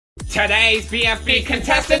Today's BFB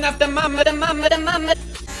contestant of the month.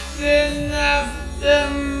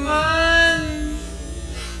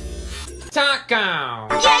 Taco.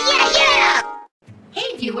 Yeah!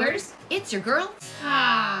 Hey viewers, it's your girl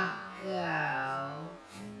Taco.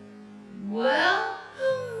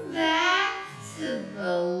 Welcome back to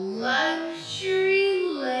the Luxury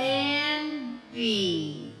Land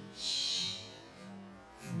Beach.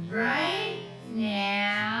 Right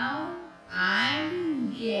now,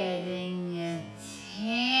 I'm getting a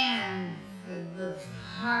tan for the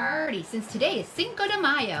party since today is Cinco de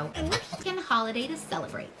Mayo, a Mexican holiday to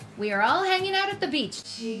celebrate. We are all hanging out at the beach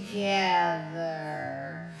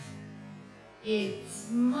together. It's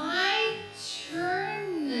my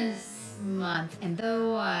turn this month, and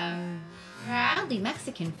though I'm proudly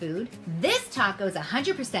Mexican food, this taco is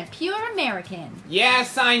 100% pure American.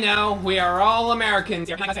 Yes, I know. We are all Americans.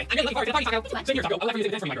 Here, can I say, I'm really looking forward to the party taco. Same here, taco. I'll let you say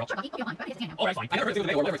the dance for my girl. Oh, that's fine. I never heard of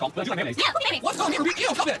it or whatever it's called, but I do like mayonnaise. Yeah, what's going on here? Ew,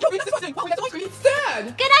 stop it. It's disgusting. Why we got some ice cream? It's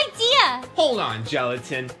sad. Good idea! Hold on,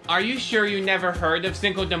 Gelatin. Are you sure you never heard of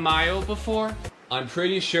Cinco de Mayo before? I'm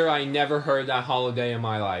pretty sure I never heard that holiday in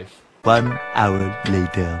my life. 1 hour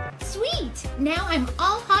later. Sweet! Now I'm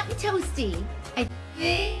all hot and toasty. I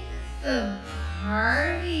think the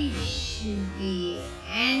party should be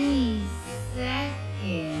any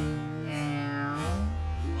second now.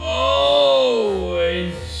 Oh,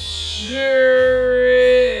 it sure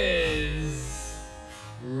is.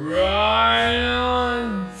 Right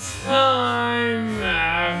on time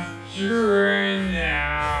after an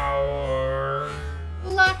hour.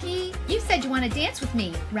 Lucky, you said you want to dance with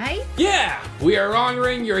me, right? Yeah, we are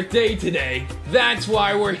honoring your day today. That's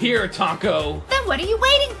why we're here, Taco. Then what are you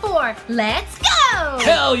waiting for? Let's go!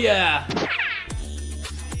 Hell yeah!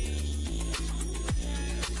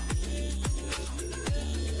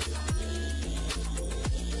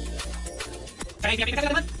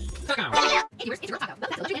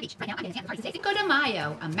 Cinco de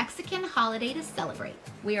Mayo, a Mexican holiday to celebrate.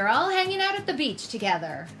 We are all hanging out at the beach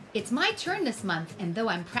together. It's my turn this month, and though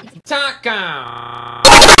I'm proud. Taco!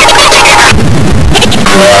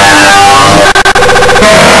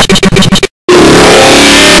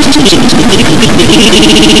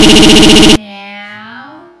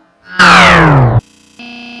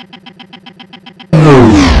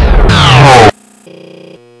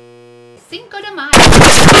 Cinco de Mayo.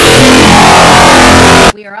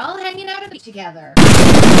 We are all hanging out at the beach together.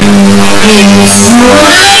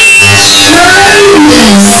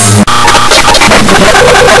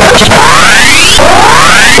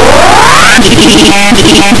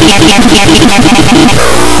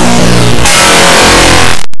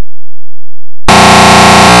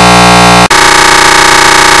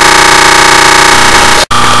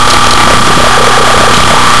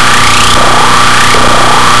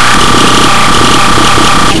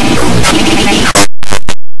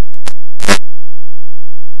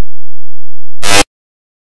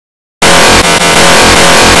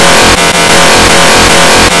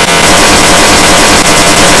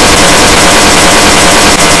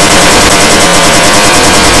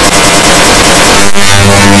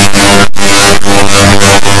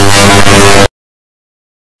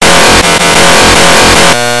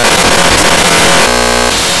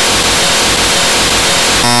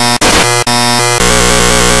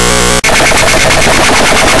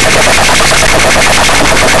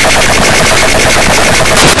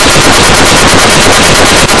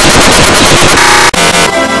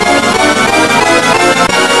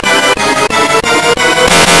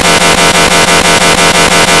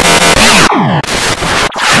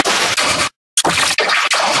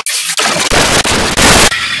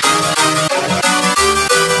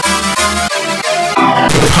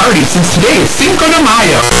 Since today is Cinco de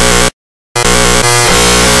Mayo.